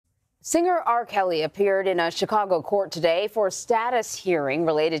Singer R. Kelly appeared in a Chicago court today for a status hearing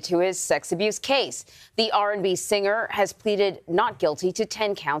related to his sex abuse case. The R&B singer has pleaded not guilty to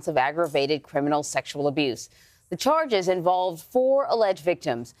 10 counts of aggravated criminal sexual abuse. The charges involved 4 alleged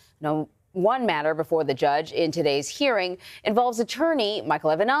victims. One matter before the judge in today's hearing involves attorney Michael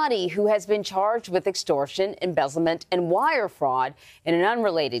Avenatti, who has been charged with extortion, embezzlement, and wire fraud in an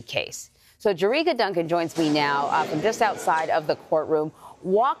unrelated case. So Jericka Duncan joins me now from just outside of the courtroom.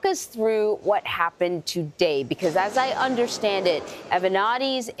 Walk us through what happened today, because as I understand it,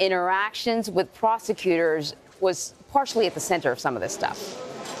 Avenatti's interactions with prosecutors was partially at the center of some of this stuff.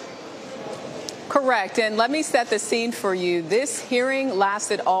 Correct. And let me set the scene for you. This hearing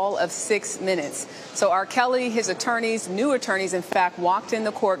lasted all of 6 minutes. So R. Kelly, his attorneys, new attorneys, in fact, walked in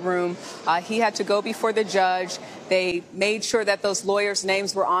the courtroom. He had to go before the judge. They made sure that those lawyers'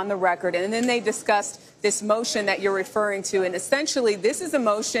 names were on the record. And then they discussed this motion that you're referring to. And essentially, this is a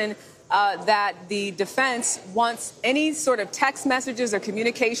motion that the defense wants any sort of text messages or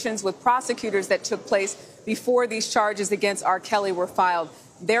communications with prosecutors that took place before these charges against R. Kelly were filed.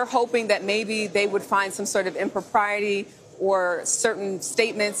 They're hoping that maybe they would find some sort of impropriety or certain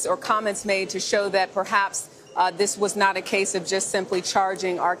statements or comments made to show that perhaps this was not a case of just simply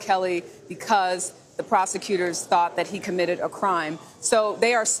charging R. Kelly because the prosecutors thought that he committed a crime. So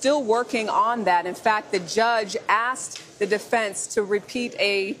they are still working on that. In fact, the judge asked the defense to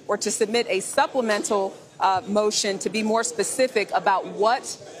submit a supplemental motion to be more specific about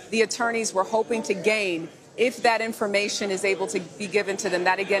what the attorneys were hoping to gain if that information is able to be given to them.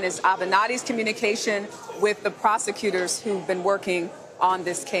 That, again, is Avenatti's communication with the prosecutors who've been working on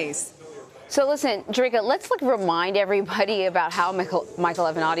this case. So listen, Jericka, let's remind everybody about how Michael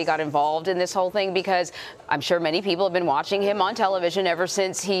Avenatti got involved in this whole thing, because I'm sure many people have been watching him on television ever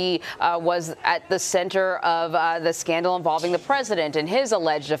since he was at the center of the scandal involving the president and his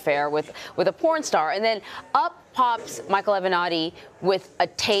alleged affair with a porn star. And then up pops Michael Avenatti with a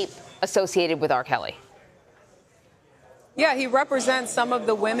tape associated with R. Kelly. Yeah, he represents some of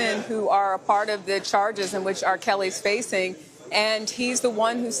the women who are a part of the charges in which R. Kelly's facing. And he's the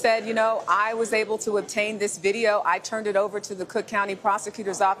one who said, you know, I was able to obtain this video. I turned it over to the Cook County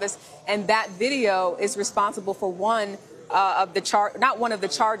Prosecutor's Office. And that video is responsible for one of the not one of the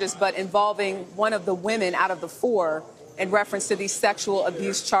charges, but involving one of the women out of the 4 in reference to these sexual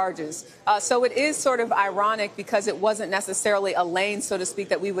abuse charges. So it is sort of ironic because it wasn't necessarily a lane, so to speak,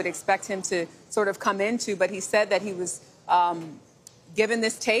 that we would expect him to sort of come into. But he said that he was given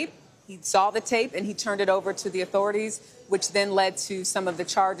this tape. He saw the tape and he turned it over to the authorities, which then led to some of the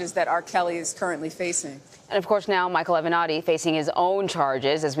charges that R. Kelly is currently facing. And of course, now Michael Avenatti facing his own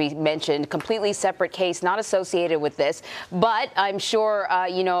charges, as we mentioned, completely separate case, not associated with this. But I'm sure,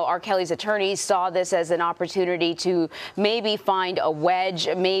 R. Kelly's attorneys saw this as an opportunity to maybe find a wedge,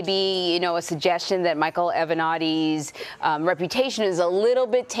 maybe, a suggestion that Michael Avenatti's reputation is a little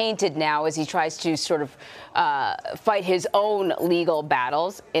bit tainted now as he tries to sort of fight his own legal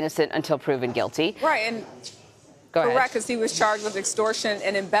battles, innocent until proven guilty. Right. And correct, because he was charged with extortion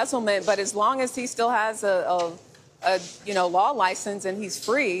and embezzlement. But as long as he still has a law license and he's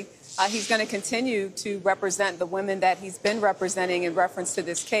free, he's going to continue to represent the women that he's been representing in reference to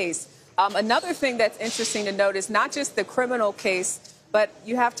this case. Another thing that's interesting to note is not just the criminal case, but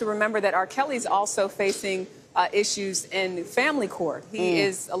you have to remember that R. Kelly's also facing issues in family court. He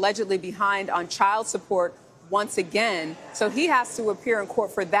is allegedly behind on child support once again. So he has to appear in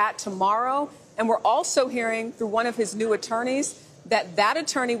court for that tomorrow. And we're also hearing through one of his new attorneys that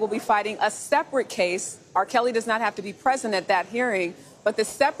attorney will be fighting a separate case. R. Kelly does not have to be present at that hearing, but the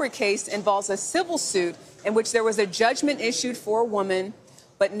separate case involves a civil suit in which there was a judgment issued for a woman.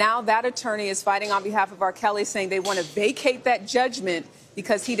 But now that attorney is fighting on behalf of R. Kelly, saying they want to vacate that judgment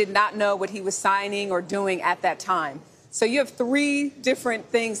because he did not know what he was signing or doing at that time. So you have 3 different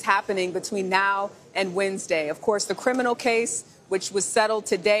things happening between now and Wednesday. Of course, the criminal case, which was settled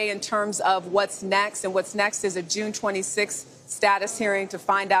today in terms of what's next. And what's next is a June 26th status hearing to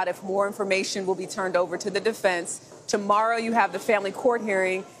find out if more information will be turned over to the defense. Tomorrow you have the family court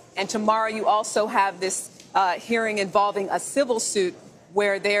hearing. And tomorrow you also have this hearing involving a civil suit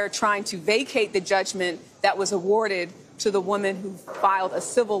where they're trying to vacate the judgment that was awarded to the woman who filed a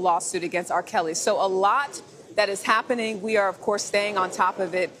civil lawsuit against R. Kelly. So a lot that is happening. We are, of course, staying on top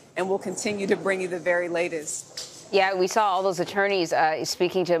of it, and we'll continue to bring you the very latest. Yeah, we saw all those attorneys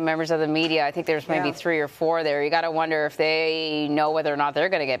speaking to members of the media. I think there's maybe 3 or 4 there. You got to wonder if they know whether or not they're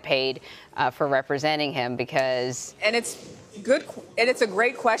going to get paid for representing him, because... And it's good, and it's a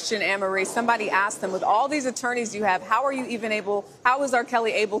great question, Anne-Marie. Somebody asked them, with all these attorneys you have, how is R.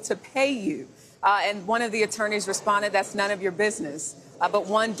 Kelly able to pay you? And one of the attorneys responded, that's none of your business. But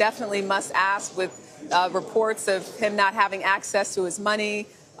one definitely must ask, with reports of him not having access to his money,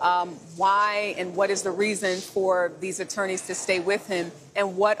 why and what is the reason for these attorneys to stay with him,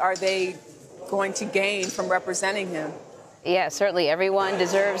 and what are they going to gain from representing him? Yeah, certainly. Everyone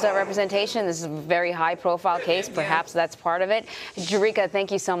deserves that representation. This is a very high-profile case. Perhaps that's part of it. Jericka,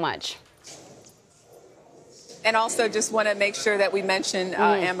 thank you so much. And also just want to make sure that we mention,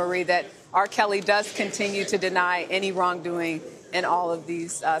 Anne-Marie, that R. Kelly does continue to deny any wrongdoing in all of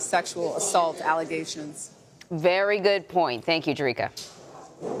these sexual assault allegations. Very good point. Thank you, Jericka.